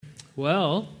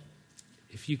Well,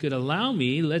 if you could allow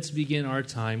me, let's begin our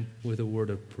time with a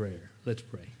word of prayer. Let's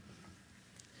pray.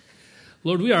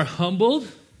 Lord, we are humbled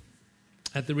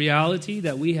at the reality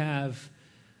that we have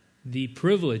the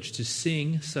privilege to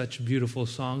sing such beautiful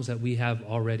songs that we have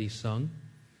already sung.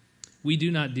 We do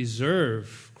not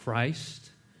deserve Christ.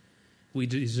 We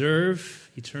deserve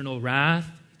eternal wrath,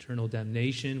 eternal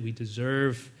damnation. We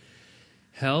deserve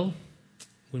hell.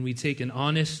 When we take an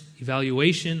honest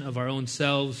evaluation of our own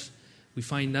selves, we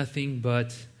find nothing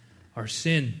but our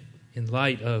sin in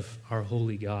light of our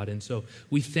holy God. And so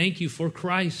we thank you for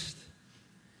Christ.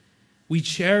 We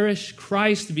cherish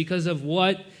Christ because of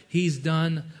what He's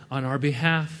done on our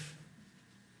behalf.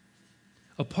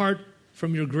 Apart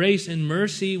from your grace and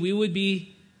mercy, we would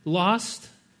be lost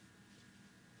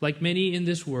like many in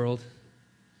this world.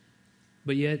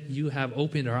 But yet you have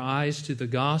opened our eyes to the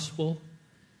gospel.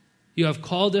 You have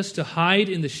called us to hide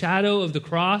in the shadow of the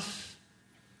cross.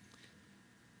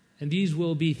 And these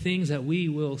will be things that we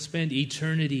will spend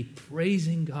eternity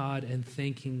praising God and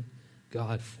thanking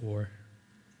God for.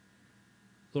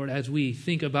 Lord, as we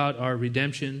think about our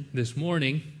redemption this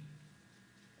morning,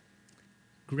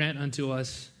 grant unto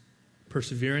us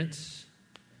perseverance.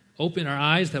 Open our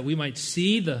eyes that we might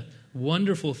see the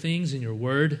wonderful things in your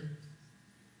word.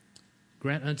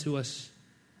 Grant unto us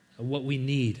what we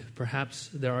need. Perhaps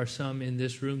there are some in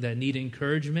this room that need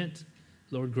encouragement.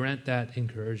 Lord, grant that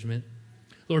encouragement.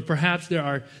 Lord, perhaps there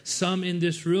are some in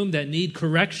this room that need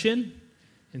correction,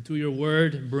 and through your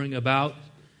word, bring about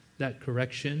that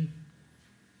correction.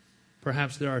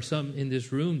 Perhaps there are some in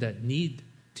this room that need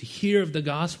to hear of the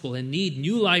gospel and need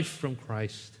new life from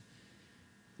Christ.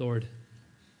 Lord,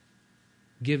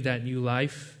 give that new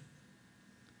life,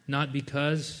 not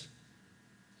because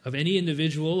of any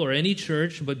individual or any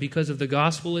church, but because of the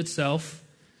gospel itself.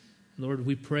 Lord,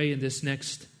 we pray in this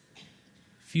next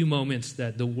few moments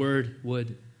that the word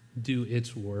would do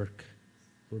its work.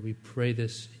 Lord, we pray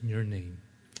this in your name.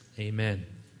 Amen.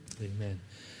 Amen.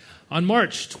 On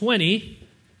March 20,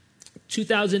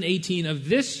 2018 of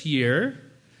this year,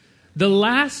 the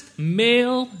last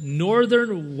male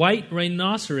northern white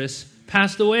rhinoceros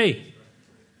passed away.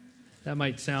 That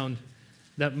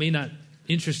may not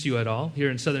interest you at all.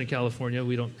 Here in Southern California,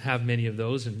 we don't have many of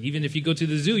those. And even if you go to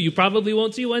the zoo, you probably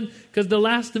won't see one because the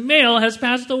last male has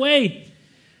passed away.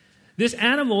 This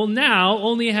animal now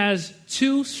only has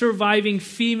 2 surviving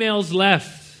females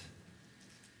left.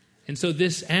 And so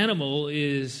this animal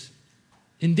is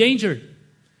endangered.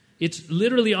 It's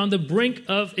literally on the brink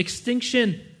of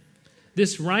extinction.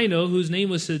 This rhino, whose name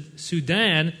was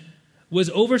Sudan,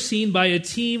 was overseen by a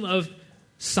team of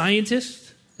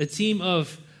scientists, a team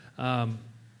of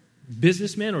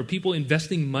businessmen or people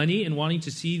investing money and wanting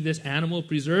to see this animal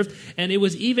preserved. And it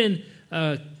was even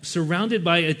surrounded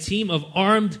by a team of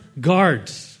armed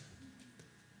guards.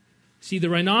 See, the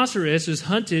rhinoceros is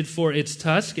hunted for its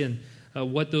tusk and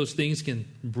what those things can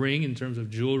bring in terms of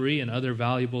jewelry and other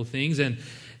valuable things. And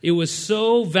it was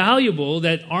so valuable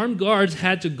that armed guards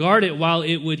had to guard it while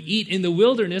it would eat in the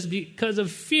wilderness because of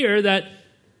fear that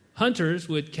hunters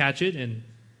would catch it and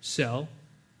sell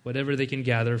whatever they can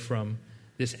gather from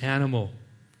this animal.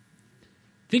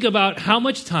 Think about how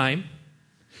much time,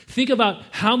 think about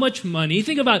how much money,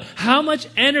 think about how much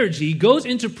energy goes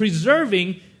into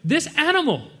preserving this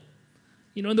animal.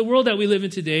 You know, in the world that we live in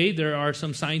today, there are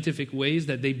some scientific ways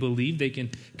that they believe they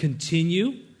can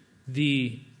continue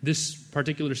this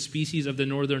particular species of the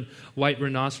northern white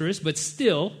rhinoceros, but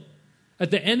still, at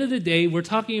the end of the day, we're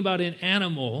talking about an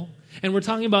animal, and we're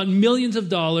talking about millions of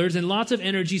dollars and lots of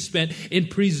energy spent in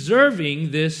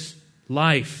preserving this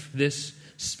life, this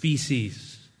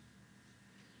species.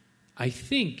 I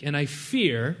think and I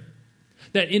fear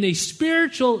that in a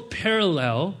spiritual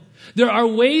parallel, there are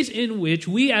ways in which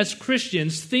we as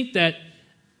Christians think that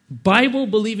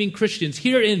Bible-believing Christians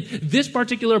here in this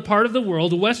particular part of the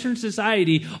world, Western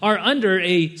society, are under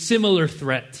a similar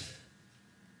threat.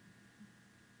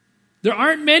 There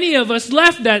aren't many of us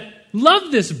left that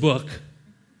love this book,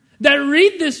 that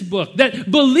read this book, that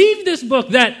believe this book,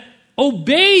 that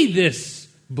obey this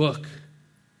book.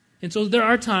 And so there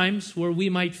are times where we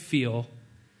might feel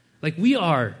like we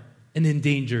are an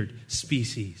endangered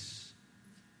species.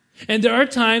 And there are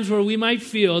times where we might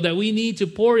feel that we need to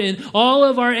pour in all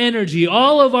of our energy,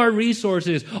 all of our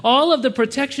resources, all of the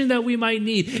protection that we might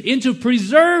need into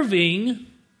preserving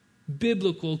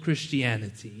biblical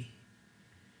Christianity.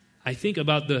 I think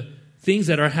about the things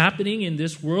that are happening in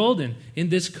this world and in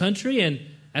this country, and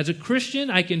as a Christian,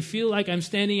 I can feel like I'm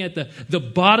standing at the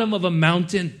bottom of a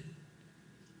mountain,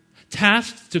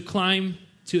 tasked to climb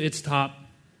to its top.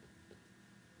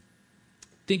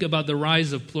 Think about the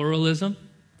rise of pluralism,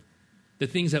 the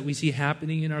things that we see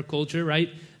happening in our culture, right?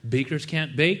 Bakers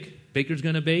can't bake. Baker's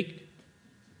going to bake.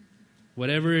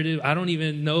 Whatever it is, I don't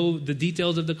even know the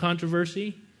details of the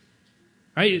controversy.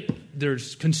 Right?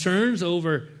 There's concerns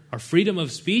over our freedom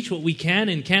of speech, what we can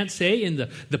and can't say in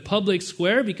the public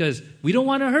square, because we don't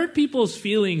want to hurt people's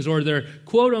feelings or their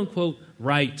quote-unquote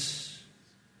rights.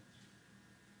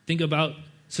 Think about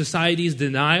society's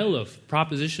denial of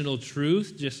propositional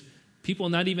truth, just people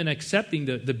not even accepting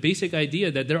the basic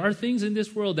idea that there are things in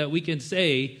this world that we can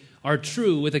say are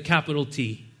true with a capital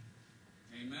T.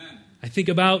 Amen. I think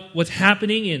about what's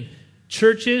happening in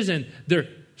churches, and they're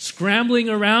scrambling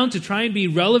around to try and be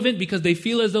relevant because they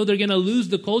feel as though they're going to lose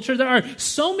the culture. There are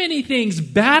so many things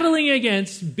battling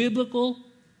against biblical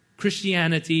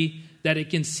Christianity that it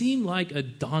can seem like a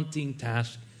daunting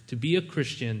task to be a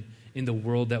Christian in the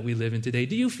world that we live in today.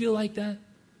 Do you feel like that?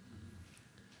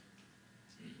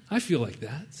 I feel like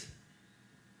that.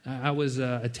 I was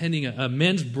attending a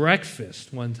men's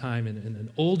breakfast one time, and an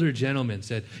older gentleman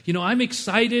said, I'm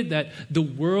excited that the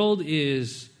world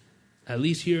is, at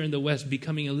least here in the West,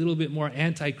 becoming a little bit more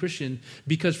anti-Christian,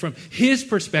 because from his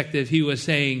perspective, he was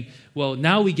saying, well,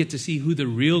 now we get to see who the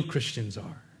real Christians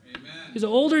are. Amen. He's an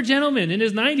older gentleman in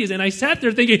his 90s, and I sat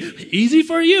there thinking, easy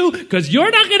for you, because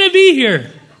you're not going to be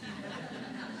here.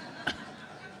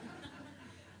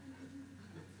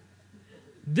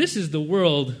 This is the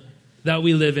world that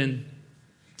we live in.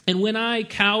 And when I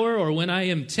cower, or when I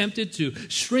am tempted to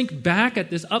shrink back at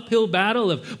this uphill battle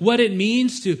of what it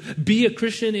means to be a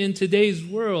Christian in today's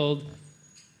world,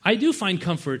 I do find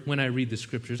comfort when I read the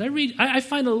scriptures. I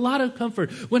find a lot of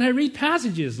comfort when I read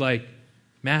passages like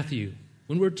Matthew,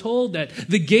 when we're told that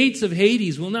the gates of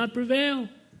Hades will not prevail.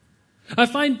 I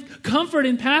find comfort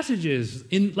in passages,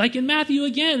 like in Matthew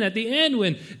again, at the end,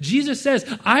 when Jesus says,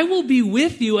 I will be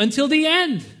with you until the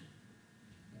end.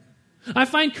 I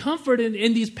find comfort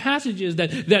in these passages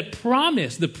that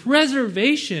promise the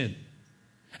preservation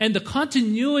and the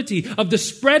continuity of the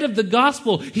spread of the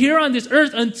gospel here on this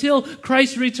earth until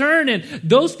Christ's return. And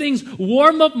those things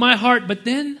warm up my heart. But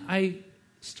then I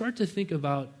start to think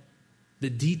about the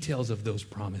details of those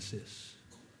promises.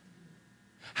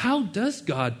 How does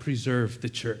God preserve the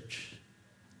church?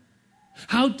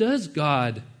 How does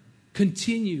God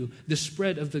continue the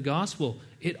spread of the gospel?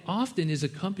 It often is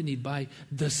accompanied by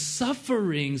the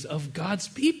sufferings of God's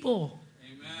people.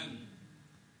 Amen.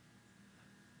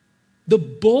 The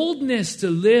boldness to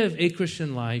live a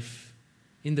Christian life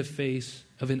in the face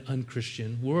of an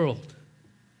unchristian world.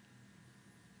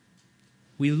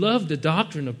 We love the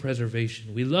doctrine of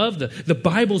preservation. We love the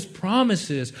Bible's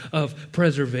promises of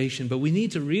preservation. But we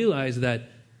need to realize that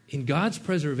in God's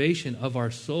preservation of our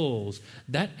souls,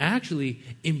 that actually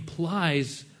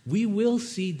implies we will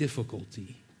see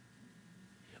difficulty.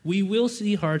 We will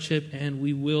see hardship, and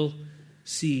we will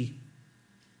see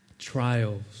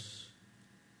trials.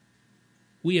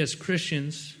 We as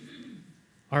Christians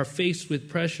are faced with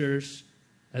pressures,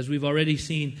 as we've already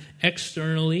seen,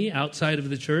 externally outside of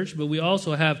the church, but we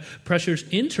also have pressures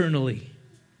internally.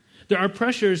 There are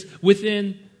pressures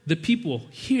within the people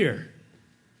here.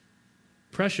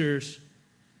 Pressures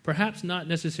perhaps not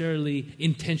necessarily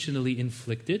intentionally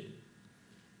inflicted.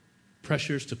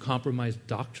 Pressures to compromise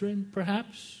doctrine,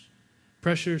 perhaps.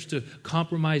 Pressures to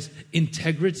compromise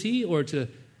integrity or to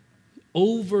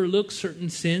overlook certain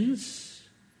sins.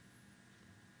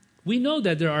 We know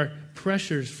that there are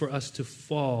pressures for us to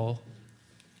fall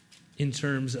in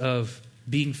terms of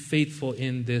being faithful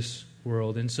in this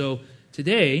world. And so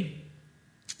today,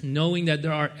 knowing that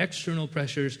there are external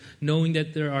pressures, knowing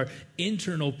that there are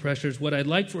internal pressures, what I'd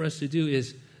like for us to do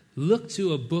is look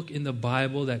to a book in the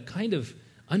Bible that kind of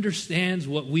understands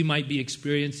what we might be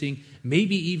experiencing,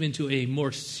 maybe even to a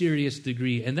more serious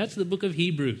degree. And that's the book of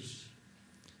Hebrews.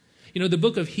 The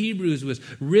book of Hebrews was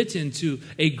written to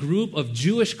a group of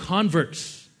Jewish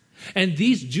converts. And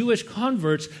these Jewish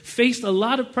converts faced a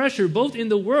lot of pressure, both in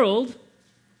the world,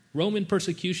 Roman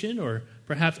persecution or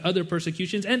perhaps other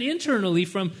persecutions, and internally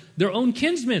from their own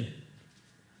kinsmen.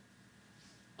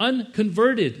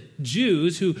 Unconverted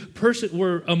Jews who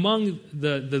were among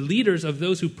the leaders of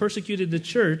those who persecuted the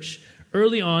church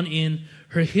early on in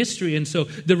her history. And so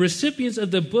the recipients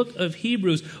of the book of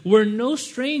Hebrews were no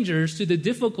strangers to the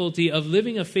difficulty of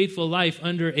living a faithful life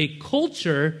under a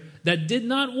culture that did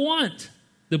not want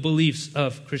the beliefs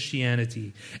of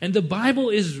Christianity. And the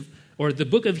the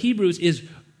book of Hebrews is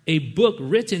a book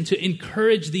written to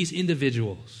encourage these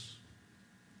individuals.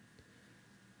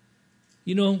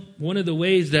 One of the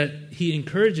ways that he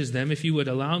encourages them, if you would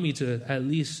allow me to at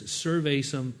least survey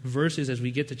some verses as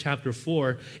we get to chapter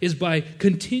 4, is by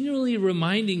continually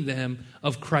reminding them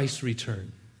of Christ's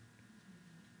return.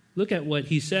 Look at what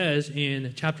he says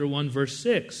in chapter 1, verse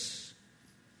 6.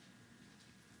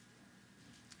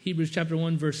 Hebrews chapter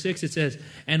 1, verse 6, it says,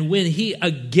 "And when he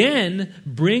again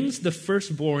brings the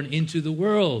firstborn into the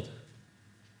world."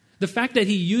 The fact that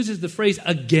he uses the phrase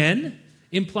again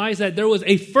implies that there was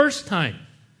a first time.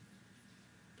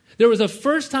 There was a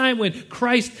first time when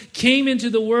Christ came into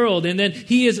the world, and then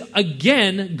he is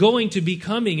again going to be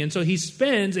coming. And so he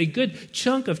spends a good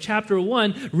chunk of chapter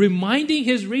 1 reminding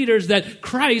his readers that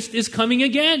Christ is coming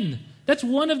again. That's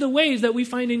one of the ways that we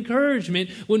find encouragement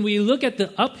when we look at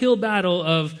the uphill battle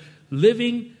of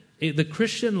living the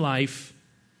Christian life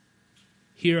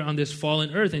here on this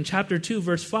fallen earth. In chapter 2,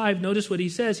 verse 5, notice what he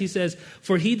says. He says,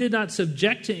 "For he did not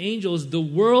subject to angels the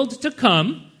world to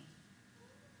come."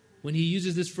 When he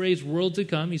uses this phrase, world to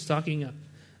come, he's talking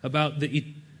about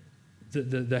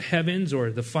the heavens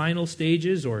or the final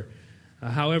stages or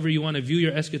however you want to view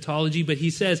your eschatology. But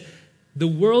he says, the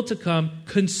world to come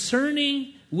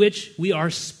concerning which we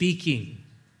are speaking.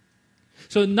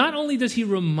 So not only does he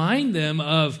remind them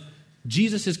of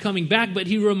Jesus is coming back, but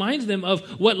he reminds them of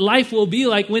what life will be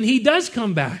like when he does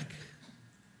come back.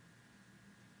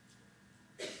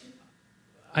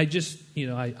 I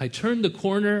turned the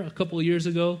corner a couple of years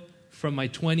ago from my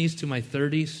 20s to my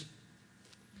 30s.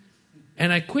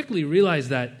 And I quickly realized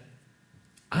that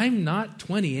I'm not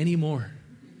 20 anymore.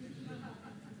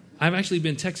 I've actually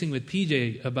been texting with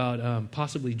PJ about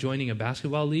possibly joining a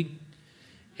basketball league.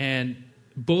 And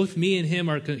both me and him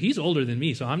he's older than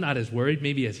me, so I'm not as worried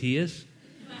maybe as he is.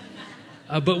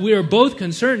 But we are both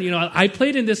concerned. I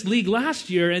played in this league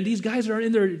last year, and these guys are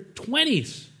in their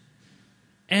 20s.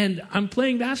 And I'm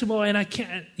playing basketball, and I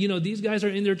can't, these guys are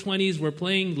in their 20s. We're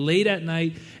playing late at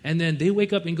night, and then they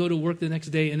wake up and go to work the next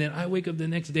day, and then I wake up the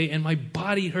next day, and my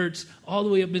body hurts all the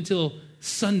way up until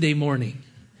Sunday morning.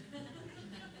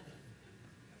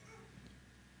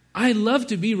 I love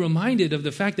to be reminded of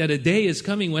the fact that a day is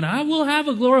coming when I will have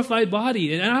a glorified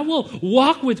body, and I will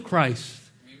walk with Christ.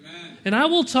 Amen. And I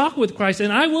will talk with Christ,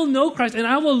 and I will know Christ, and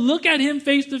I will look at him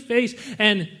face to face,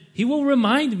 and he will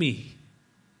remind me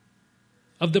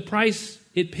of the price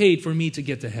it paid for me to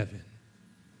get to heaven.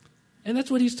 And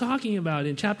that's what he's talking about.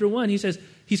 In chapter 1, he says,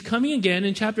 he's coming again.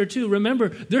 In chapter 2, remember,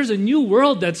 there's a new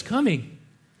world that's coming.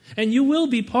 And you will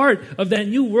be part of that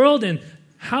new world. And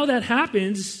how that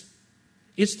happens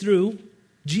is through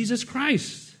Jesus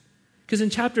Christ. Because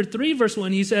in chapter 3, verse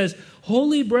 1, he says,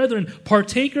 "Holy brethren,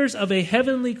 partakers of a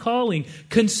heavenly calling,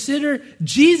 consider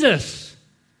Jesus."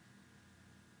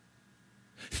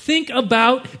 Think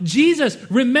about Jesus.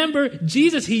 Remember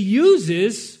Jesus. He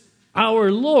uses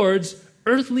our Lord's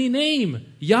earthly name.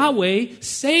 Yahweh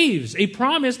saves. A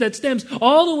promise that stems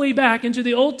all the way back into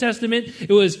the Old Testament.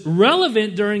 It was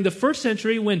relevant during the first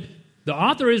century when the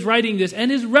author is writing this,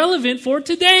 and is relevant for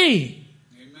today.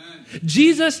 Amen.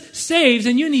 Jesus saves,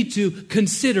 and you need to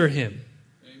consider him.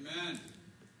 Amen.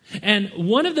 And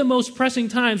one of the most pressing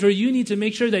times where you need to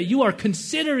make sure that you are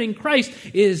considering Christ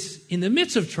is in the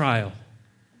midst of trial.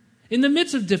 In the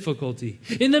midst of difficulty,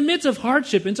 in the midst of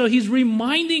hardship. And so he's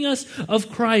reminding us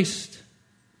of Christ.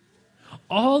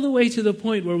 All the way to the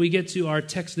point where we get to our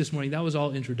text this morning. That was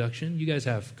all introduction. You guys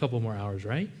have a couple more hours,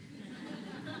 right?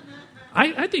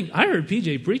 I think I heard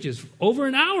PJ preaches over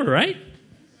an hour, right?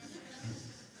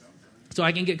 So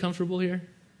I can get comfortable here?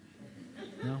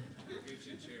 No?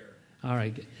 All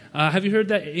right. Have you heard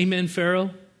that Amen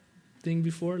Pharaoh thing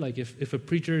before? Like if a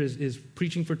preacher is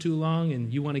preaching for too long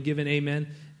and you want to give an amen,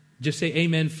 just say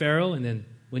Amen Pharaoh, and then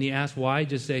when he asks why,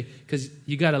 just say, because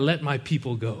you got to let my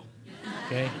people go.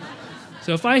 Okay?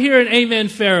 So if I hear an Amen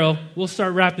Pharaoh, we'll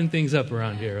start wrapping things up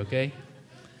around here, okay?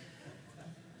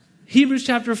 Hebrews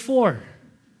chapter 4.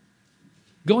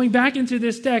 Going back into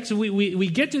this text, we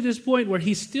get to this point where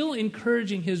he's still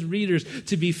encouraging his readers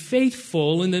to be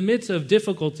faithful in the midst of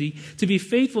difficulty, to be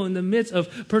faithful in the midst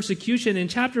of persecution. In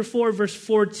chapter 4, verse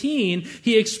 14,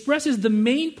 he expresses the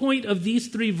main point of these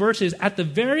 3 verses at the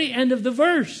very end of the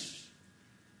verse.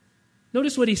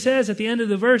 Notice what he says at the end of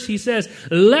the verse. He says,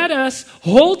 "Let us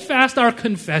hold fast our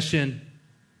confession."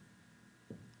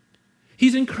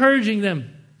 He's encouraging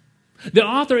them. The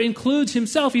author includes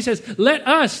himself. He says, let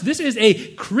us, this is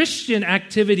a Christian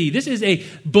activity. This is a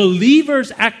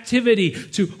believer's activity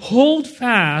to hold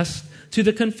fast to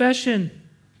the confession.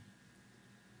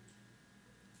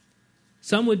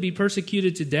 Some would be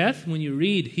persecuted to death. When you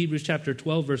read Hebrews chapter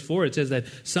 12, verse 4, it says that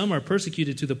some are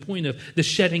persecuted to the point of the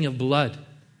shedding of blood.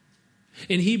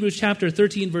 In Hebrews chapter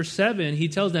 13, verse 7, he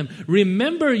tells them,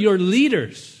 remember your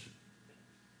leaders.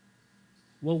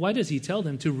 Well, why does he tell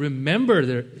them to remember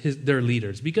their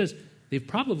leaders? Because they've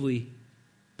probably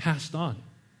passed on.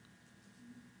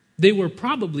 They were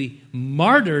probably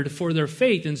martyred for their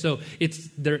faith. And so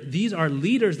these are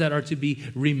leaders that are to be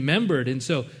remembered. And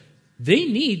so they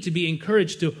need to be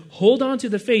encouraged to hold on to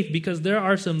the faith because there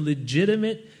are some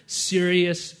legitimate,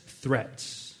 serious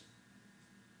threats.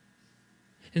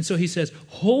 And so he says,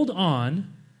 hold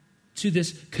on to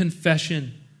this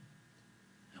confession.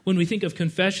 When we think of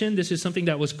confession, this is something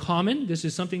that was common. This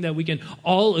is something that we can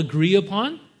all agree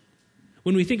upon.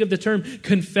 When we think of the term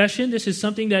confession, this is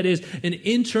something that is an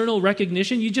internal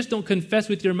recognition. You just don't confess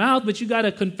with your mouth, but you got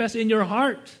to confess in your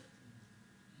heart.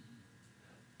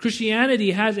 Christianity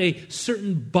has a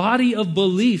certain body of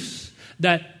beliefs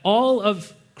that all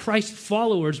of Christ's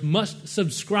followers must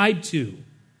subscribe to.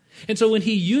 And so when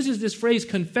he uses this phrase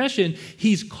confession,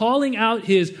 he's calling out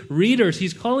his readers,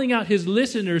 he's calling out his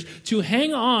listeners to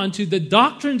hang on to the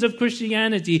doctrines of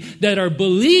Christianity that are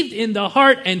believed in the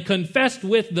heart and confessed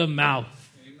with the mouth.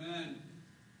 Amen.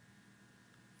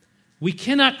 We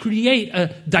cannot create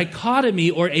a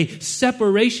dichotomy or a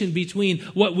separation between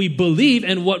what we believe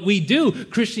and what we do.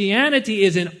 Christianity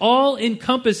is an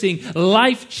all-encompassing,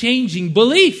 life-changing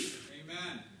belief.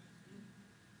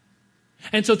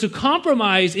 And so to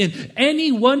compromise in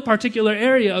any one particular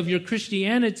area of your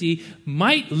Christianity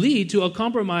might lead to a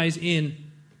compromise in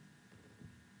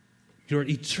your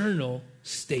eternal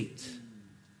state.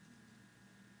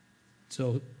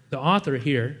 So the author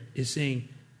here is saying,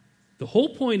 the whole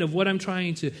point of what I'm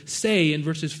trying to say in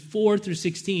verses 4 through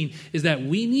 16 is that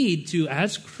we need to,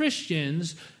 as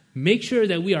Christians, make sure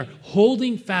that we are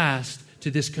holding fast to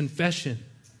this confession,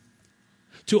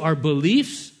 to our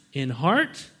beliefs in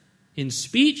heart, in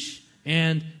speech,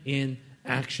 and in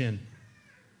action.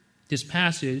 This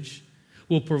passage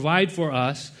will provide for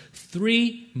us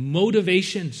three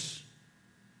motivations.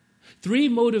 Three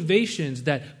motivations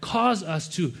that cause us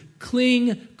to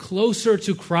cling closer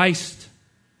to Christ.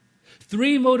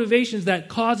 Three motivations that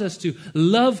cause us to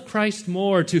love Christ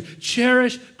more, to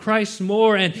cherish Christ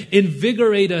more, and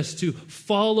invigorate us to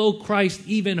follow Christ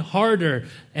even harder.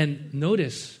 And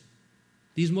notice,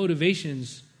 these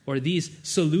motivations or these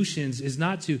solutions is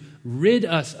not to rid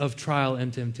us of trial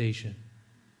and temptation.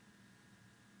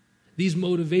 These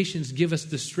motivations give us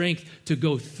the strength to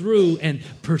go through and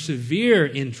persevere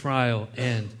in trial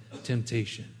and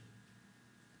temptation.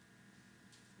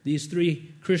 These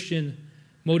three Christian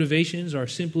motivations are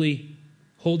simply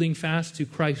holding fast to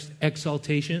Christ's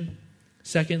exaltation.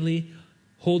 Secondly,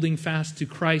 holding fast to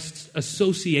Christ's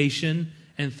association.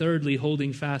 And thirdly,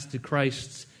 holding fast to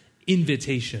Christ's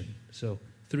invitation. So,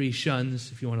 three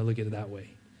shuns, if you want to look at it that way.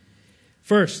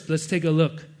 First, let's take a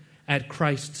look at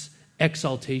Christ's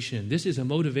exaltation. This is a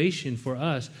motivation for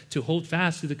us to hold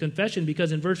fast to the confession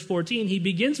because in verse 14, he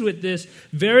begins with this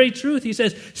very truth. He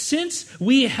says, since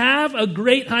we have a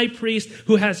great high priest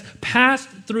who has passed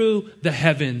through the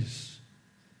heavens.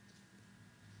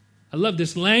 I love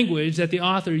this language that the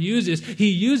author uses. He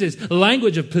uses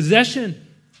language of possession.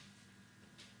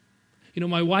 You know,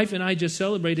 my wife and I just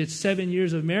celebrated 7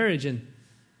 years of marriage, and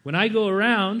when I go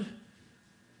around,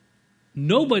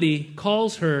 nobody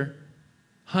calls her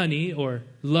honey or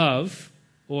love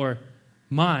or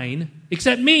mine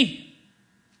except me.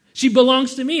 She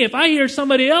belongs to me. If I hear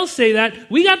somebody else say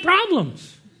that, we got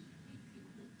problems.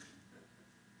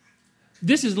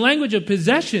 This is language of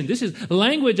possession. This is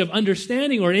language of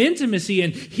understanding or intimacy.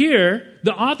 And here,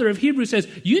 the author of Hebrews says,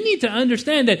 you need to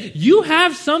understand that you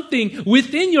have something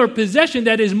within your possession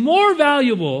that is more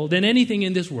valuable than anything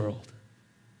in this world.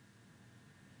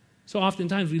 So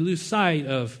oftentimes we lose sight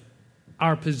of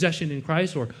our possession in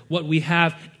Christ or what we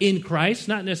have in Christ,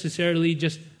 not necessarily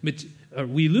just,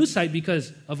 we lose sight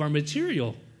because of our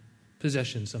material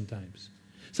possessions sometimes.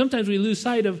 Sometimes we lose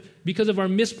sight of because of our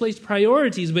misplaced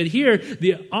priorities, but here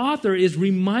the author is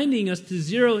reminding us to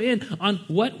zero in on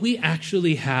what we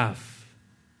actually have.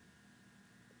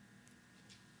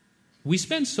 We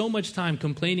spend so much time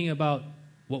complaining about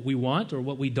what we want or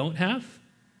what we don't have.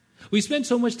 We spend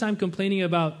so much time complaining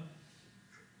about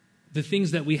the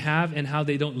things that we have and how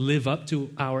they don't live up to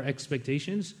our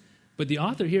expectations. But the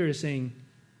author here is saying,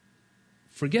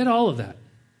 forget all of that.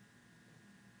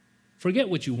 Forget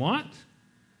what you want.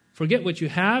 Forget what you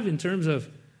have in terms of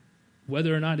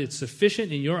whether or not it's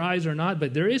sufficient in your eyes or not,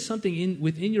 but there is something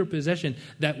within your possession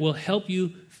that will help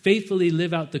you faithfully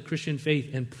live out the Christian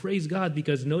faith. And praise God,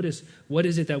 because notice, what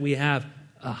is it that we have?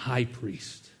 A high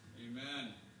priest.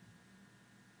 Amen.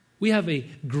 We have a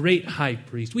great high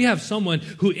priest. We have someone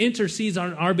who intercedes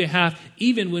on our behalf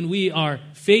even when we are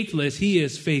faithless. He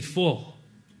is faithful.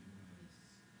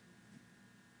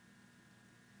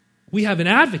 We have an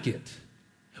advocate.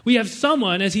 We have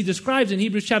someone, as he describes in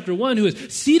Hebrews chapter 1, who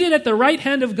is seated at the right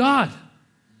hand of God.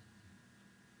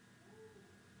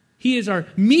 He is our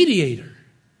mediator.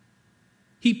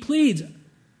 He pleads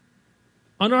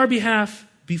on our behalf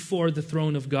before the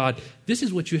throne of God. This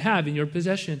is what you have in your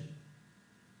possession.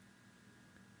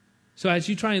 So as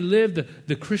you try and live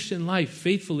the Christian life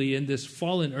faithfully in this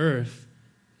fallen earth,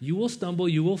 you will stumble,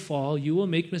 you will fall, you will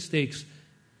make mistakes,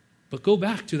 but go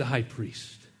back to the high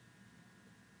priest.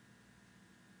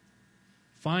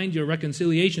 Find your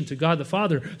reconciliation to God the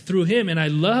Father through him. And I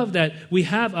love that we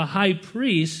have a high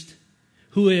priest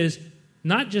who is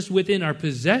not just within our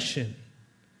possession,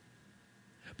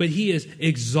 but he is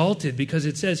exalted, because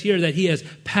it says here that he has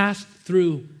passed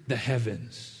through the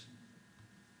heavens.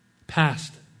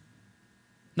 Passed.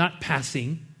 Not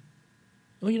passing.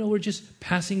 Oh, we're just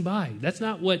passing by. That's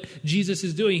not what Jesus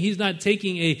is doing. He's not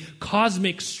taking a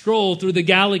cosmic stroll through the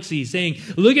galaxy saying,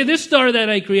 look at this star that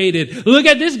I created. Look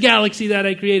at this galaxy that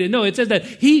I created. No, it says that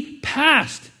he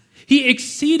passed. He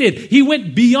exceeded. He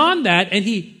went beyond that, and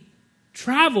he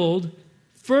traveled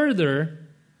further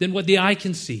than what the eye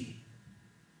can see.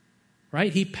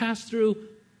 Right? He passed through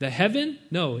the heaven?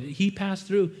 No, he passed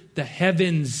through the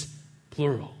heavens,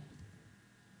 plural.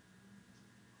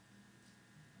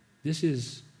 This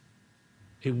is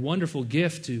a wonderful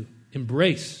gift to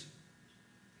embrace,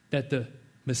 that the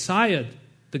Messiah,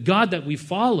 the God that we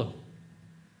follow,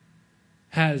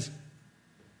 has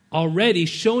already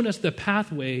shown us the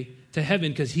pathway to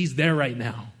heaven, because he's there right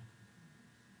now.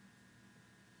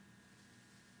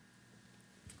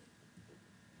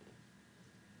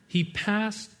 He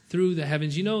passed through the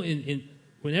heavens.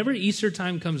 Whenever Easter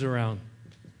time comes around,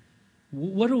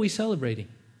 what are we celebrating?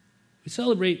 We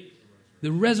celebrate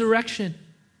the resurrection.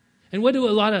 And what do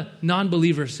a lot of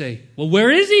non-believers say? Well, where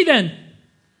is he then?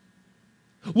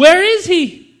 Where is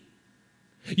he?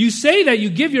 You say that you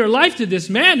give your life to this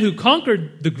man who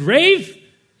conquered the grave.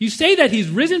 You say that he's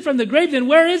risen from the grave, then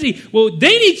where is he? Well,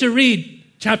 they need to read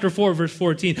chapter 4, verse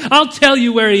 14. I'll tell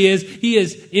you where he is. He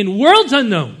is in worlds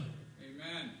unknown.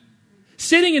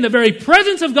 Sitting in the very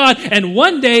presence of God, and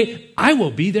one day I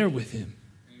will be there with him.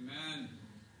 Amen.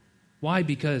 Why?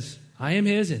 Because I am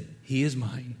his and he is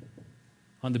mine,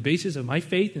 on the basis of my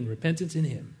faith and repentance in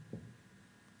him.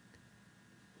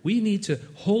 We need to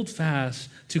hold fast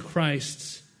to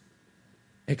Christ's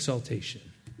exaltation.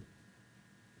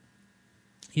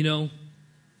 One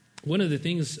of the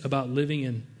things about living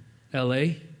in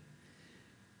LA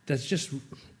that's just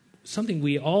something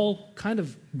we all kind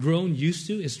of grown used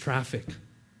to is traffic.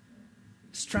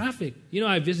 It's traffic.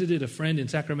 I visited a friend in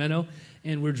Sacramento,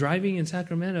 and we're driving in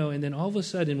Sacramento, and then all of a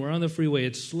sudden we're on the freeway.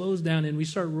 It slows down, and we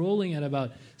start rolling at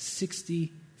about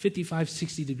 55,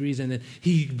 60 degrees, and then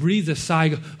he breathes a sigh,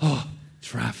 goes, oh,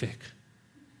 traffic.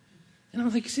 And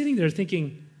I'm like sitting there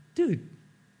thinking, dude,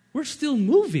 we're still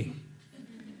moving.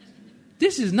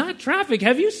 This is not traffic.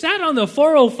 Have you sat on the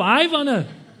 405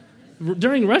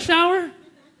 during rush hour?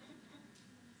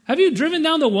 Have you driven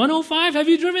down the 105? Have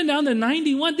you driven down the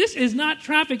 91? This is not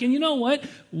traffic. And you know what?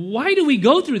 Why do we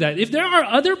go through that? If there are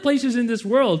other places in this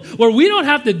world where we don't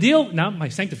have to deal... Now, my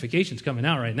sanctification's coming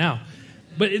out right now.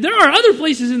 But there are other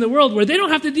places in the world where they don't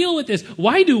have to deal with this.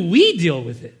 Why do we deal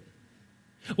with it?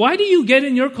 Why do you get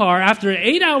in your car after an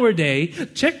 8-hour day,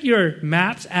 check your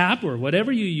Maps app or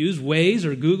whatever you use, Waze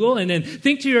or Google, and then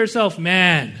think to yourself,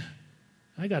 man,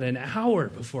 I got an hour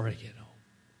before I get home.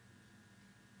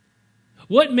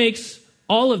 What makes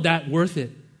all of that worth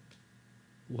it?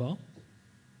 Well,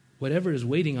 whatever is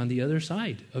waiting on the other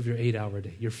side of your 8-hour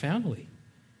day. Your family,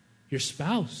 your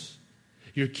spouse,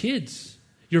 your kids,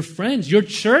 your friends, your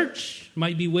church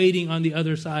might be waiting on the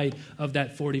other side of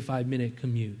that 45-minute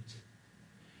commute.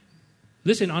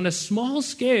 Listen, on a small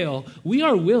scale, we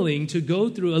are willing to go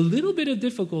through a little bit of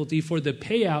difficulty for the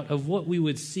payout of what we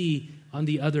would see on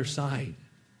the other side.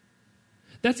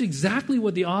 That's exactly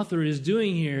what the author is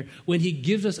doing here when he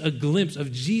gives us a glimpse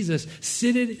of Jesus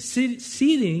seated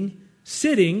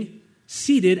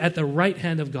at the right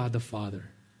hand of God the Father.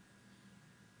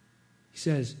 He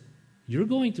says, you're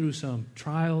going through some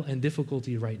trial and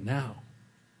difficulty right now,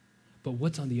 but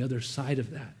what's on the other side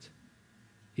of that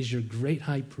is your great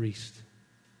high priest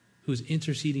who's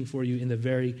interceding for you in the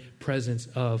very presence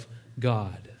of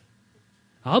God.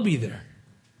 I'll be there.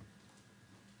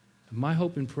 My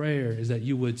hope and prayer is that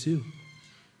you would too.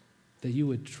 That you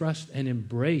would trust and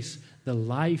embrace the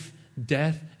life,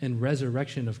 death, and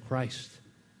resurrection of Christ,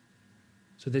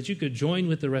 so that you could join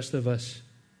with the rest of us.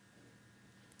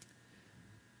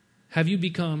 Have you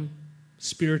become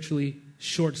spiritually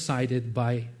short-sighted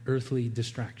by earthly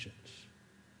distractions?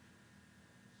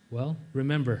 Well,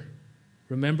 remember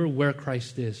where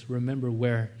Christ is. Remember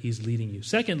where he's leading you.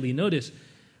 Secondly, notice,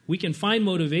 we can find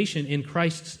motivation in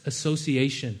Christ's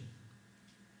association.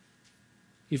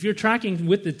 if you're tracking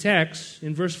with the text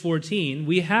in verse 14,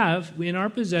 we have in our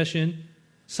possession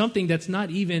something that's not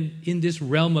even in this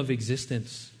realm of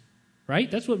existence. Right?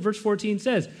 That's what verse 14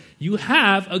 says. You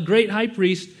have a great high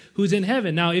priest who's in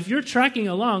heaven. Now, if you're tracking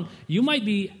along, you might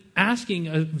be asking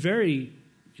a very,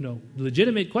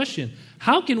 legitimate question.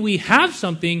 How can we have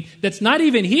something that's not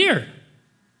even here?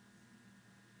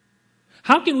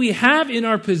 How can we have in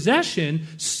our possession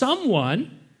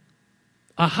someone,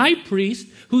 a high priest,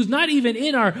 who's not even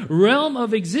in our realm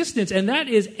of existence? And that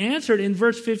is answered in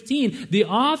verse 15. The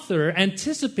author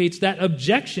anticipates that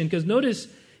objection, because notice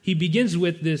he begins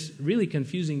with this really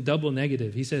confusing double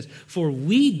negative. He says, for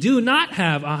we do not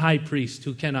have a high priest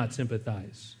who cannot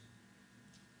sympathize.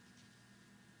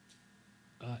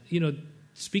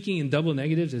 Speaking in double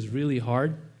negatives is really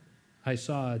hard. I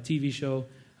saw a TV show.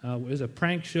 It was a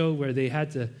prank show where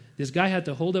this guy had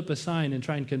to hold up a sign and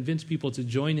try and convince people to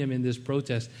join him in this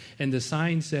protest. And the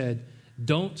sign said,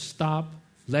 don't stop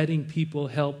letting people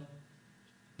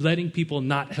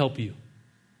not help you.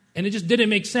 And it just didn't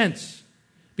make sense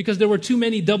because there were too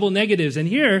many double negatives. And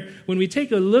here, when we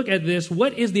take a look at this,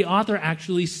 what is the author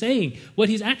actually saying? What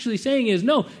he's actually saying is,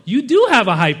 no, you do have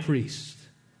a high priest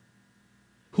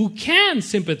who can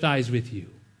sympathize with you.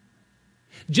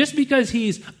 Just because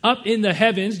he's up in the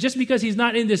heavens, just because he's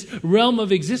not in this realm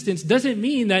of existence, doesn't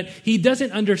mean that he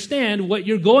doesn't understand what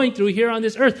you're going through here on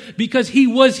this earth, because he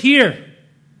was here.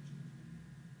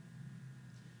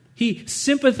 He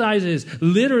sympathizes.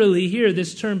 Literally here,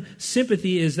 this term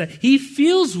sympathy is that he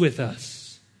feels with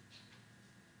us.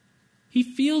 He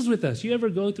feels with us. You ever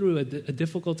go through a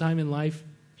difficult time in life?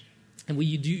 And we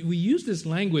use this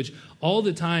language all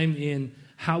the time in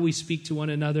how we speak to one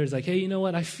another. It's like, hey, you know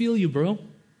what? I feel you, bro.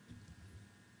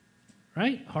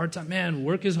 Right? Hard time. Man,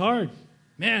 work is hard.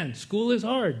 Man, school is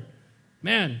hard.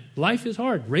 Man, life is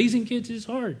hard. Raising kids is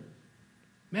hard.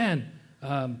 Man,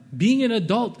 being an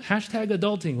adult,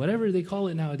 #adulting, whatever they call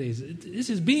it nowadays. This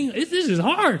is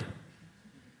hard.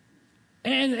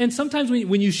 And sometimes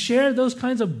when you share those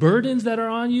kinds of burdens that are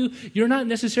on you, you're not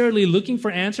necessarily looking for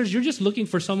answers. You're just looking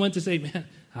for someone to say, man,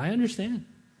 I understand.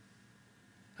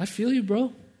 I feel you,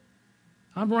 bro.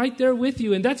 I'm right there with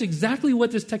you. And that's exactly what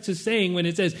this text is saying when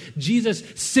it says Jesus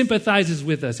sympathizes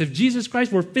with us. If Jesus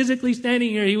Christ were physically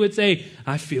standing here, he would say,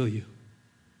 I feel you.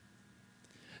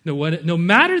 No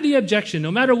matter the objection, no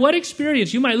matter what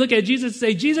experience, you might look at Jesus and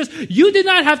say, Jesus, you did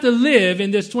not have to live in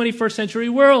this 21st century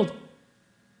world.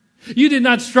 You did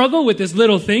not struggle with this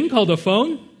little thing called a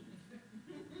phone.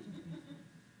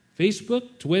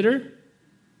 Facebook, Twitter,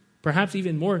 perhaps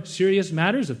even more serious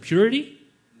matters of purity.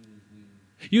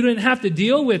 You didn't have to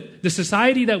deal with the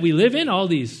society that we live in, all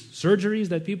these surgeries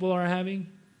that people are having,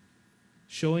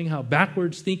 showing how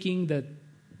backwards thinking that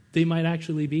they might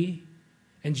actually be.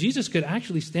 And Jesus could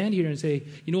actually stand here and say,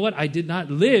 you know what, I did not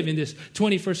live in this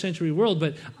 21st century world,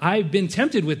 but I've been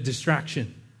tempted with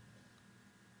distraction.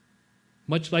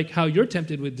 Much like how you're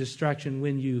tempted with distraction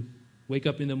when you wake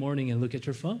up in the morning and look at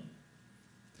your phone.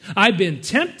 I've been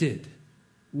tempted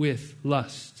with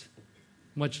lust,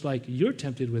 much like you're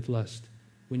tempted with lust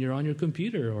when you're on your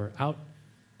computer or out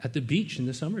at the beach in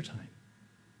the summertime.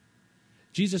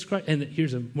 Jesus Christ, and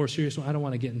here's a more serious one. I don't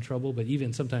want to get in trouble, but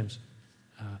even sometimes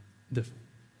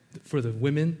for the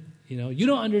women, you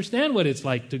don't understand what it's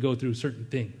like to go through certain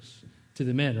things. To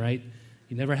the men, right?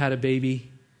 You never had a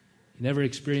baby. You never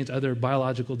experienced other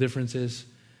biological differences.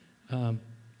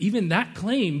 Even that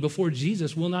claim before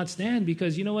Jesus will not stand,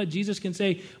 because you know what? Jesus can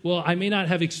say, well, I may not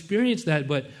have experienced that,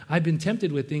 but I've been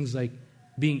tempted with things like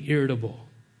being irritable.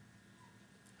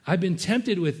 I've been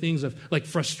tempted with things like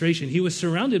frustration. He was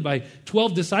surrounded by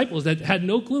 12 disciples that had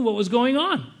no clue what was going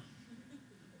on.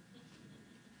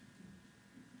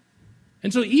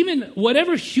 And so even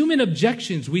whatever human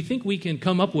objections we think we can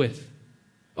come up with,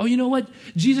 oh, you know what?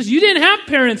 Jesus, you didn't have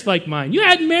parents like mine. You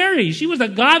had Mary. She was a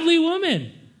godly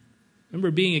woman. I remember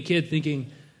being a kid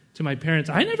thinking to my parents,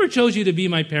 I never chose you to be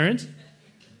my parents.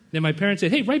 Then my parents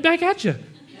said, hey, right back at you.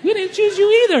 We didn't choose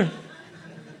you either.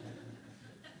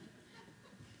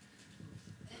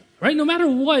 Right? No matter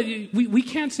what, we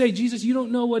can't say, Jesus, you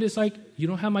don't know what it's like. You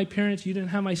don't have my parents. You didn't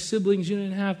have my siblings. You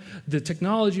didn't have the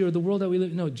technology or the world that we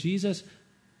live in. No, Jesus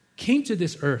came to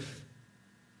this earth.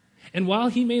 And while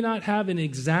he may not have an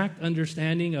exact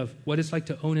understanding of what it's like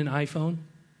to own an iPhone,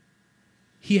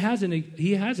 he has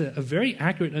a very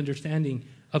accurate understanding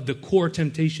of the core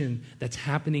temptation that's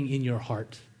happening in your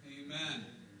heart. Amen.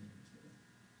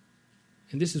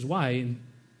 And this is why in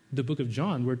the book of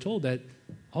John, we're told that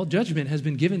all judgment has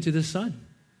been given to the Son.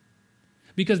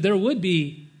 Because there would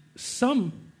be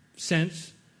some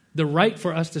sense the right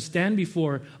for us to stand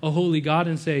before a holy God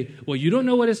and say, well, you don't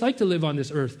know what it's like to live on this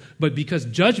earth, but because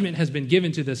judgment has been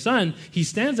given to the Son, he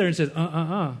stands there and says,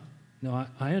 no,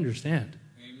 I understand.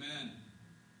 Amen.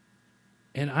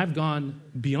 And I've gone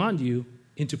beyond you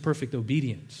into perfect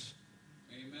obedience.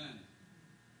 Amen.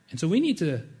 And so we need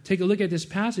to take a look at this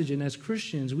passage, and as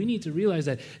Christians, we need to realize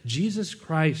that Jesus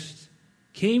Christ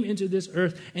came into this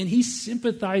earth, and he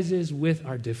sympathizes with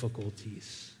our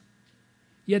difficulties.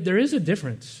 Yet there is a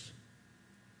difference,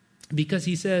 because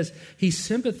he says he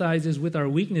sympathizes with our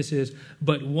weaknesses,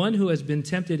 but one who has been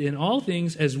tempted in all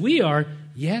things as we are,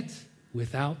 yet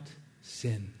without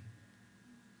sin.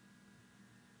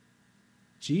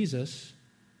 Jesus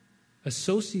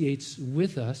associates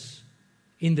with us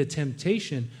in the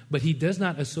temptation, but he does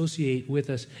not associate with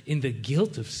us in the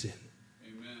guilt of sin.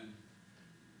 Amen.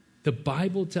 The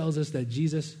Bible tells us that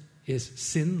Jesus is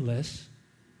sinless.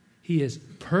 He is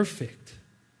perfect.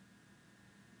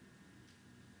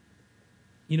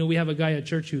 You know, we have a guy at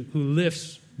church who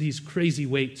lifts these crazy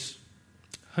weights.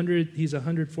 He's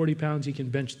 140 pounds. He can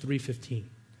bench 315.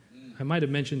 I might have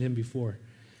mentioned him before.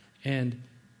 And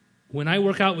when I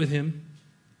work out with him,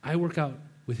 I work out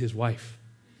with his wife.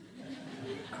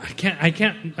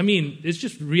 I mean, it's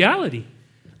just reality.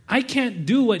 I can't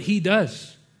do what he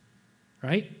does,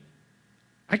 right?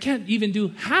 I can't even do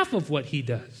half of what he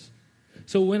does.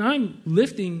 So when I'm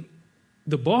lifting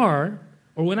the bar,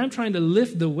 or when I'm trying to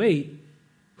lift the weight,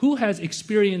 who has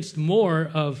experienced more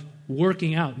of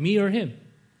working out, me or him?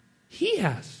 He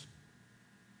has.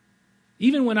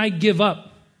 Even when I give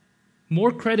up,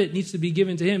 more credit needs to be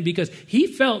given to him, because he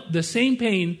felt the same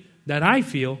pain that I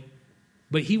feel,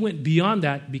 but he went beyond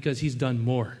that because he's done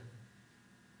more.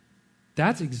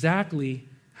 That's exactly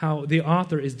how the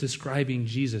author is describing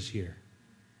Jesus here.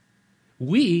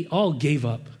 We all gave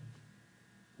up.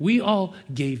 We all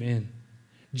gave in.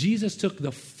 Jesus took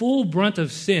the full brunt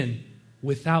of sin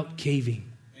without caving.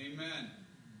 Amen.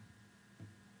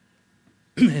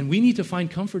 And we need to find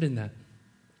comfort in that.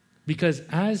 Because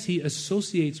as he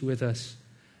associates with us,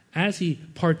 as he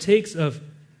partakes of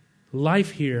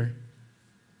life here,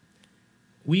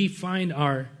 we find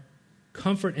our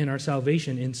comfort and our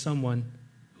salvation in someone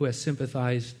who has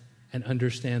sympathized and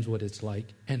understands what it's like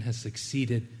and has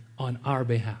succeeded on our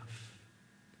behalf.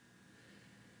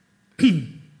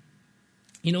 You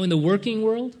know, in the working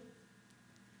world,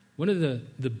 one of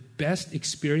the best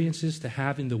experiences to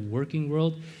have in the working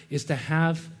world is to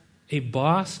have a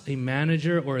boss, a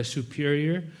manager, or a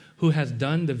superior who has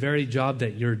done the very job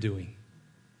that you're doing.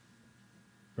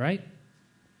 Right?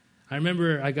 I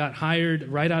remember I got hired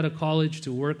right out of college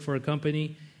to work for a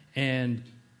company, and,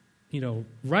 you know,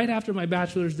 right after my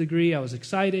bachelor's degree, I was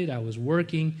excited, I was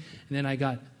working, and then I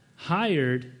got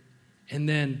hired, and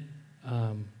then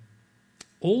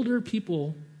older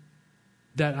people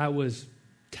that I was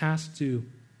tasked to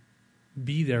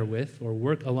be there with or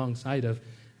work alongside of,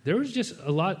 there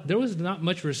was not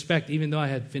much respect, even though I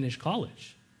had finished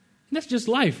college. And that's just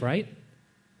life, right?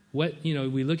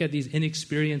 We look at these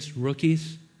inexperienced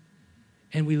rookies,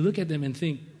 and we look at them and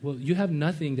think, well, you have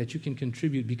nothing that you can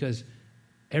contribute because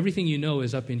everything you know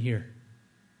is up in here.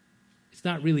 It's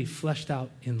not really fleshed out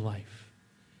in life.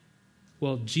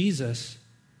 Well, Jesus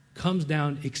comes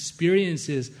down,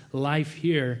 experiences life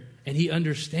here, and he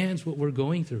understands what we're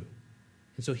going through.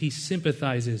 And so he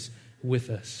sympathizes with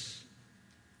us.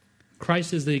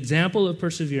 Christ is the example of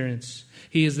perseverance.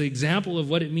 He is the example of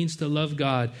what it means to love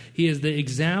God. He is the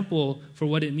example for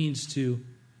what it means to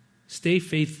stay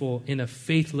faithful in a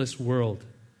faithless world.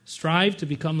 Strive to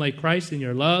become like Christ in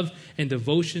your love and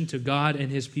devotion to God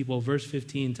and his people. Verse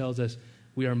 15 tells us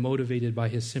we are motivated by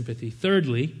his sympathy.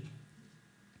 Thirdly,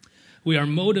 we are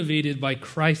motivated by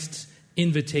Christ's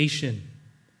invitation.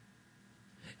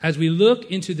 As we look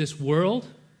into this world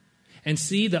and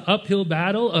see the uphill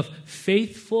battle of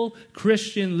faithful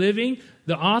Christian living,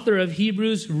 the author of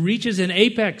Hebrews reaches an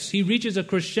apex. He reaches a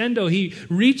crescendo. He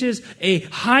reaches a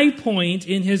high point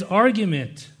in his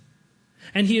argument.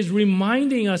 And he is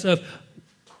reminding us of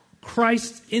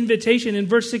Christ's invitation in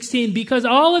verse 16, because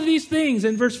all of these things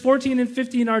in verse 14 and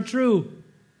 15 are true.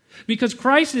 Because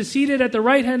Christ is seated at the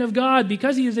right hand of God,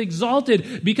 because he is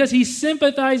exalted, because he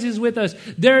sympathizes with us,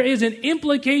 there is an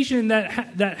implication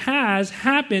that has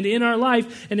happened in our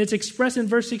life, and it's expressed in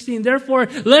verse 16. Therefore,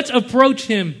 let's approach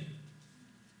him.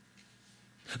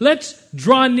 Let's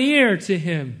draw near to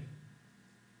him.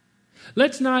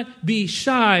 Let's not be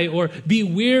shy or be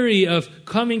weary of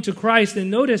coming to Christ. And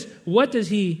notice, what does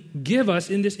he give us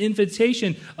in this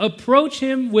invitation? Approach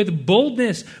him with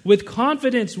boldness, with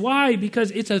confidence. Why?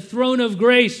 Because it's a throne of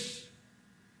grace.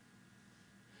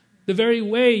 The very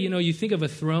way, you think of a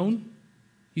throne,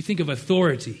 you think of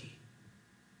authority.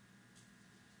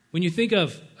 When you think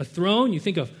of a throne, you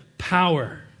think of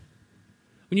power.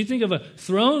 When you think of a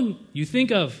throne, you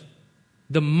think of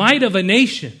the might of a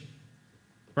nation,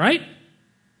 right?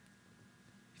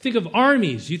 You think of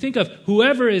armies. You think of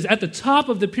whoever is at the top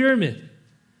of the pyramid.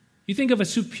 You think of a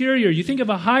superior. You think of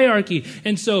a hierarchy.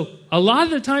 And so a lot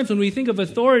of the times when we think of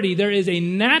authority, there is a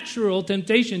natural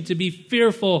temptation to be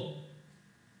fearful.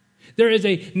 There is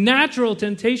a natural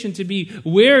temptation to be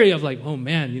wary of like, oh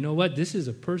man, you know what? This is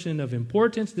a person of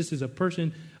importance. This is a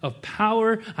person of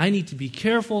power. I need to be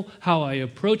careful how I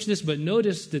approach this. But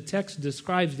notice the text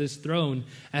describes this throne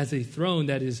as a throne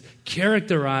that is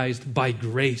characterized by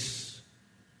grace.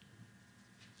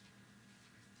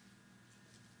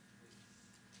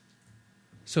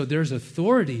 So there's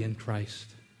authority in Christ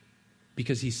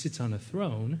because he sits on a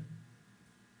throne.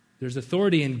 There's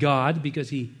authority in God because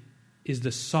he is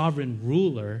the sovereign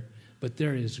ruler, but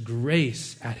there is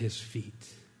grace at his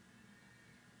feet.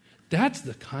 That's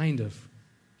the kind of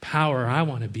power I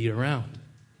want to be around.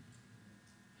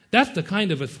 That's the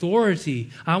kind of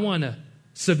authority I want to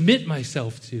submit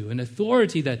myself to, an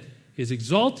authority that is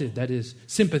exalted, that is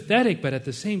sympathetic, but at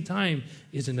the same time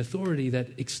is an authority that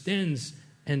extends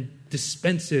and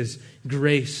dispenses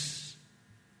grace.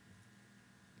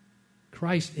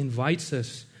 Christ invites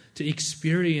us to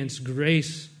experience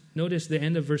grace. Notice the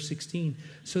end of verse 16.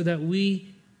 So that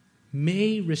we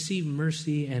may receive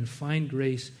mercy and find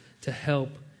grace to help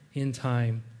in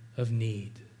time of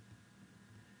need.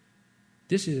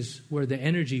 This is where the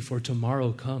energy for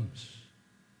tomorrow comes.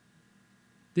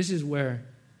 This is where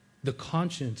the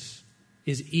conscience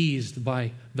is eased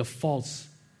by the faults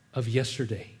of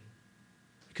yesterday.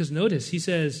 Because notice, he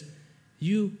says,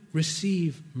 you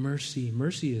receive mercy.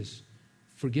 Mercy is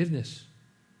forgiveness.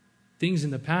 Things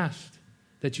in the past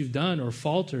that you've done or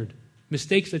faltered,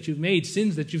 mistakes that you've made,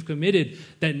 sins that you've committed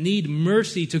that need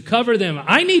mercy to cover them.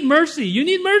 I need mercy. You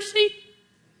need mercy?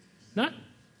 Not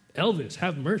Elvis,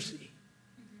 have mercy.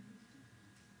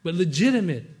 But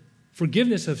legitimate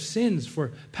forgiveness of sins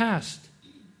for past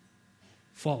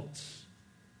faults.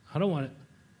 I don't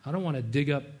want to dig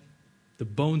up the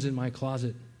bones in my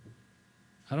closet.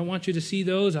 I don't want you to see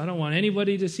those. I don't want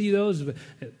anybody to see those,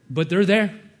 but they're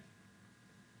there.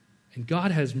 And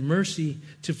God has mercy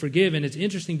to forgive. And it's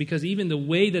interesting because even the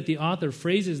way that the author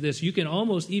phrases this, you can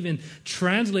almost even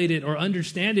translate it or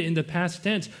understand it in the past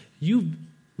tense. You've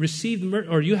received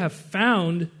or you have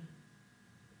found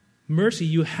mercy.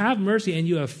 You have mercy and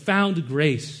you have found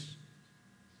grace.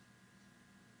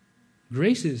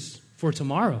 Grace is for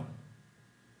tomorrow.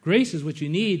 Grace is what you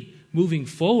need moving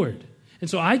forward. And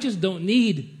so I just don't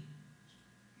need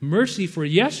mercy for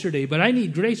yesterday, but I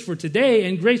need grace for today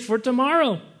and grace for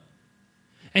tomorrow.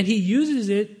 And he uses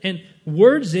it and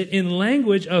words it in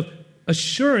language of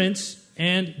assurance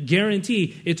and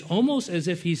guarantee. It's almost as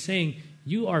if he's saying,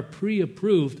 you are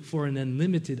pre-approved for an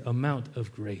unlimited amount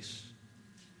of grace.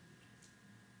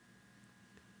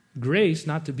 Grace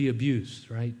not to be abused,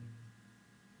 right?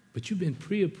 But you've been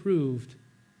pre-approved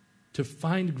to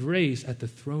find grace at the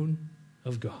throne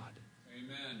of God.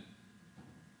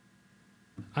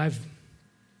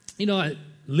 Amen.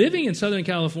 Living in Southern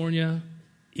California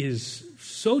is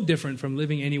so different from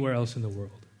living anywhere else in the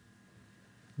world.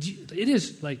 It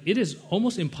is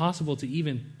almost impossible to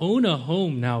even own a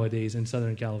home nowadays in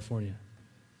Southern California.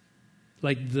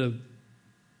 I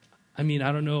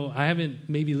don't know, I haven't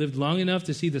maybe lived long enough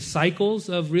to see the cycles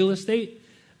of real estate,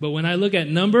 but when I look at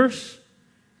numbers,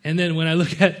 and then when I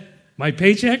look at my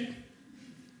paycheck,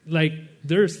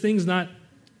 there's things not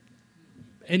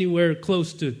anywhere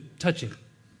close to touching.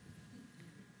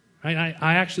 Right?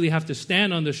 I actually have to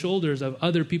stand on the shoulders of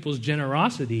other people's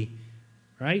generosity,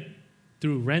 right,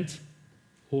 through rent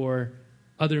or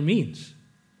other means,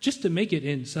 just to make it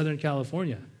in Southern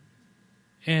California.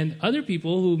 And other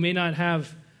people who may not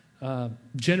have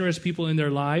generous people in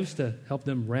their lives to help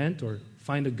them rent or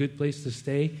find a good place to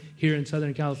stay here in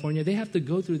Southern California, they have to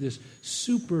go through this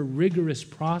super rigorous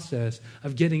process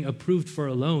of getting approved for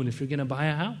a loan if you're going to buy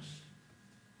a house.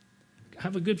 I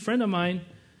have a good friend of mine,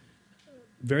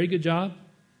 very good job,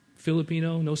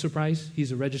 Filipino, no surprise.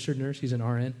 He's a registered nurse. He's an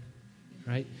RN,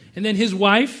 right? And then his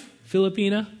wife,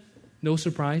 Filipina, no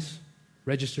surprise,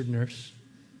 registered nurse.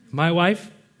 My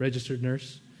wife, registered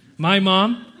nurse. My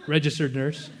mom, registered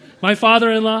nurse. My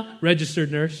father-in-law,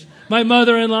 registered nurse. My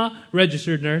mother-in-law,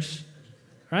 registered nurse,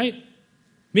 right?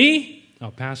 Me? Oh,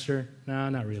 pastor? No,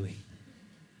 not really.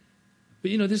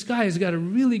 But this guy has got a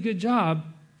really good job,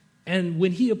 and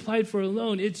when he applied for a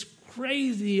loan, it's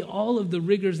crazy all of the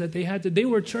rigors that they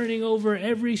were turning over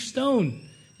every stone.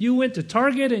 You went to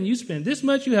Target and you spent this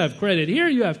much. You have credit here.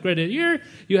 You have credit here.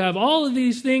 You have all of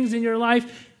these things in your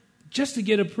life just to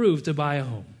get approved to buy a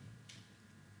home.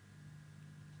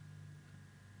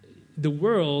 The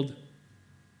world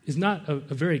is not a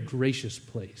very gracious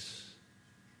place.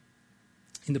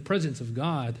 In the presence of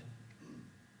God,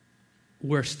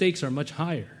 where stakes are much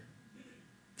higher,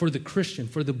 for the Christian,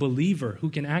 for the believer who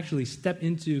can actually step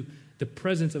into the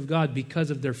presence of God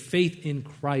because of their faith in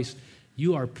Christ,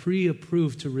 you are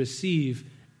pre-approved to receive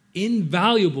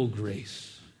invaluable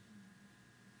grace.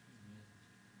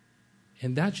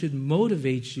 And that should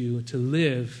motivate you to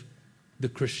live the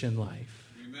Christian life.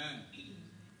 Amen.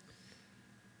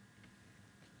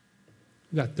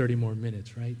 We've got 30 more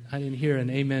minutes, right? I didn't hear an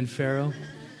amen, Pharaoh.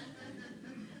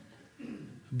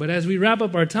 But as we wrap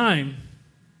up our time,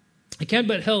 I can't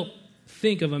but help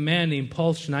think of a man named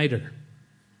Paul Schneider.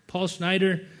 Paul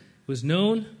Schneider was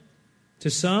known to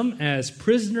some as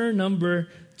prisoner number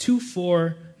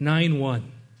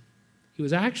 2491. He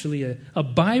was actually a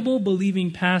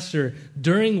Bible-believing pastor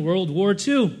during World War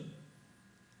II.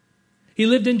 He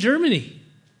lived in Germany.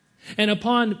 And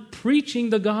upon preaching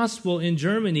the gospel in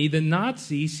Germany, the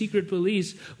Nazi secret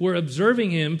police were observing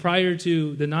him prior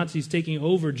to the Nazis taking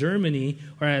over Germany,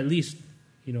 or at least,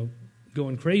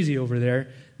 going crazy over there.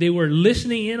 They were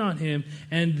listening in on him,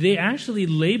 and they actually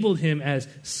labeled him as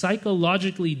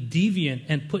psychologically deviant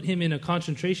and put him in a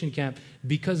concentration camp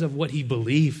because of what he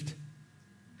believed.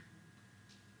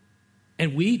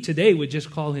 And we today would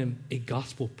just call him a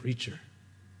gospel preacher.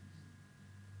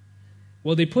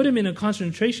 Well, they put him in a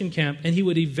concentration camp, and he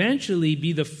would eventually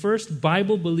be the first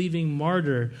Bible-believing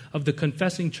martyr of the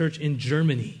confessing church in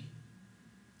Germany.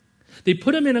 They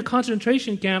put him in a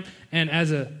concentration camp, and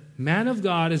as a man of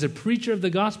God, as a preacher of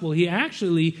the gospel, he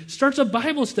actually starts a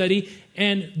Bible study,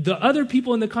 and the other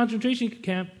people in the concentration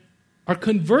camp are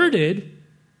converted,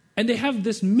 and they have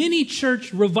this mini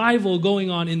church revival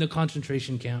going on in the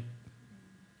concentration camp.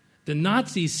 The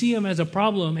Nazis see him as a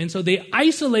problem, and so they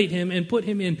isolate him and put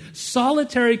him in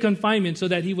solitary confinement so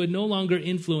that he would no longer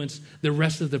influence the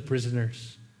rest of the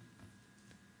prisoners.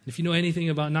 If you know anything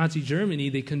about Nazi Germany,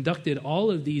 they conducted all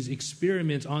of these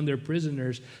experiments on their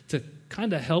prisoners to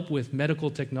kind of help with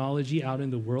medical technology out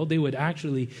in the world. They would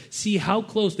actually see how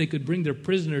close they could bring their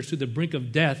prisoners to the brink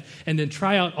of death and then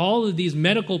try out all of these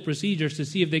medical procedures to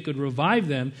see if they could revive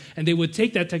them. And they would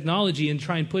take that technology and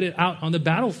try and put it out on the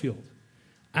battlefield.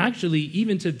 Actually,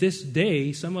 even to this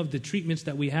day, some of the treatments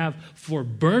that we have for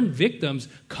burn victims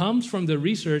comes from the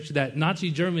research that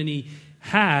Nazi Germany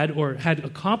had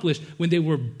accomplished when they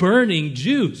were burning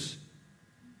Jews.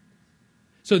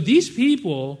 So these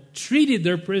people treated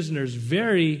their prisoners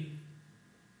very,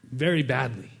 very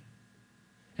badly.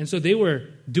 And so they were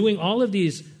doing all of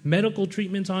these medical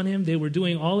treatments on him. They were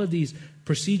doing all of these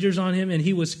procedures on him, and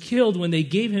he was killed when they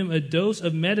gave him a dose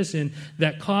of medicine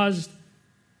that caused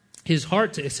his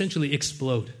heart to essentially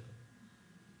explode.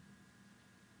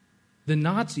 The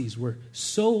Nazis were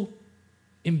so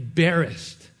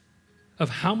embarrassed of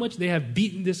how much they have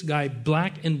beaten this guy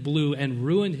black and blue and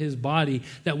ruined his body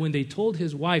that when they told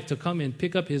his wife to come and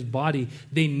pick up his body,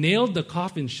 they nailed the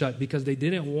coffin shut because they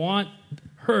didn't want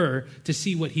her to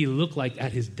see what he looked like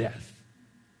at his death.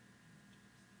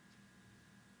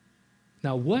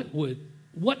 Now, what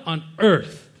on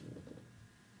earth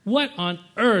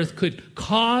could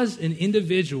cause an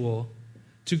individual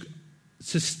to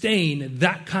sustain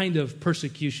that kind of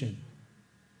persecution?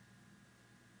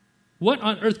 What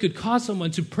on earth could cause someone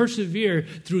to persevere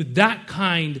through that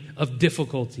kind of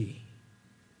difficulty?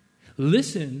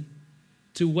 Listen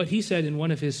to what he said in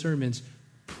one of his sermons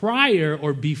prior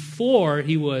or before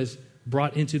he was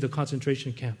brought into the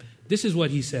concentration camp. This is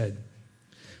what he said.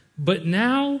 "But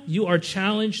now you are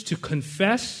challenged to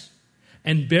confess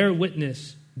and bear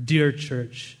witness, dear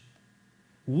church.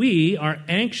 We are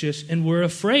anxious and we're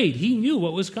afraid." He knew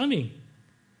what was coming.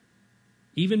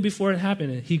 Even before it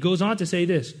happened, he goes on to say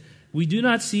this: "We do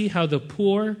not see how the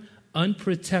poor,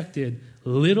 unprotected,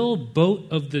 little boat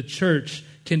of the church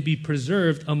can be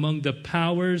preserved among the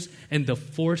powers and the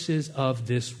forces of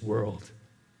this world."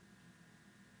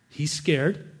 He's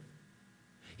scared.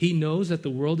 He knows that the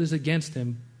world is against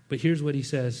him, but here's what he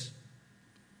says: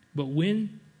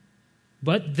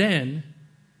 But then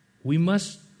we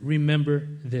must remember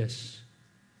this.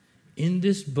 In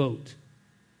this boat,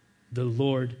 the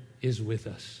Lord is with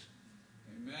us.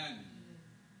 Amen.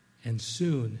 And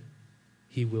soon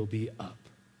he will be up.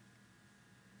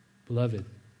 Beloved,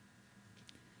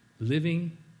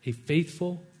 living a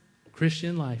faithful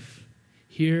Christian life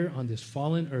here on this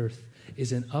fallen earth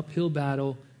is an uphill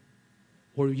battle,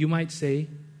 or you might say,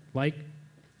 like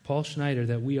Paul Schneider,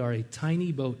 that we are a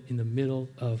tiny boat in the middle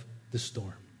of the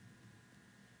storm.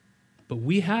 But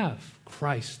we have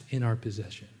Christ in our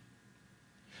possession.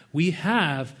 We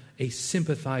have a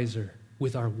sympathizer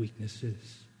with our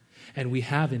weaknesses. And we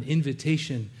have an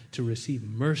invitation to receive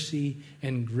mercy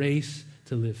and grace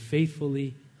to live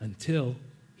faithfully until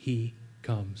he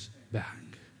comes back.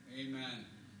 Amen.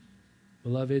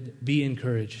 Beloved, be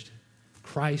encouraged.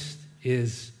 Christ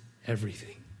is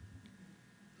everything.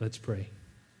 Let's pray.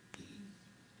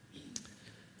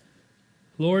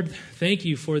 Lord, thank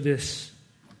you for this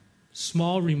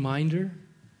small reminder.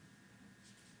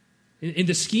 In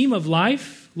the scheme of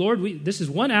life, Lord, this is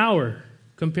 1 hour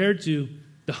compared to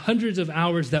the hundreds of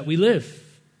hours that we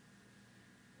live.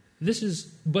 This is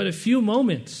but a few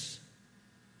moments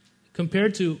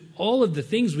compared to all of the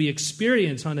things we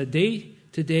experience on a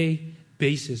day-to-day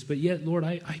basis. But yet, Lord,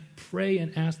 I pray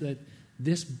and ask that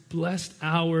this blessed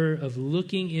hour of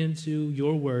looking into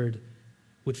your word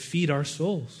would feed our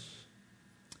souls,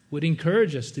 would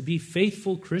encourage us to be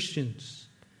faithful Christians,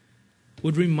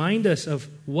 would remind us of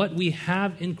what we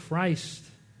have in Christ.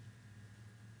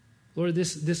 Lord,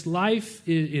 this life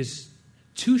is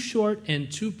too short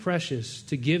and too precious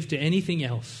to give to anything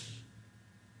else.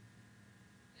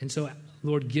 And so,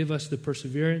 Lord, give us the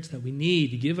perseverance that we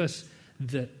need. Give us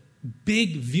the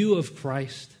big view of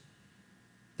Christ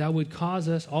that would cause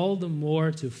us all the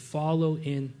more to follow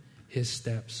in his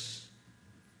steps.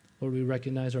 Lord, we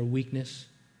recognize our weakness.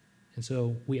 And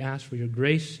so we ask for your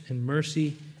grace and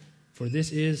mercy, for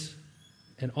this is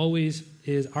and always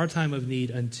is our time of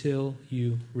need until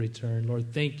you return.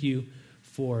 Lord, thank you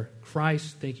for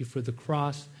Christ. Thank you for the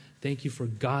cross. Thank you for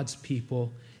God's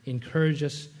people. Encourage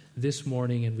us this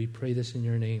morning, and we pray this in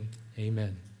your name.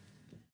 Amen.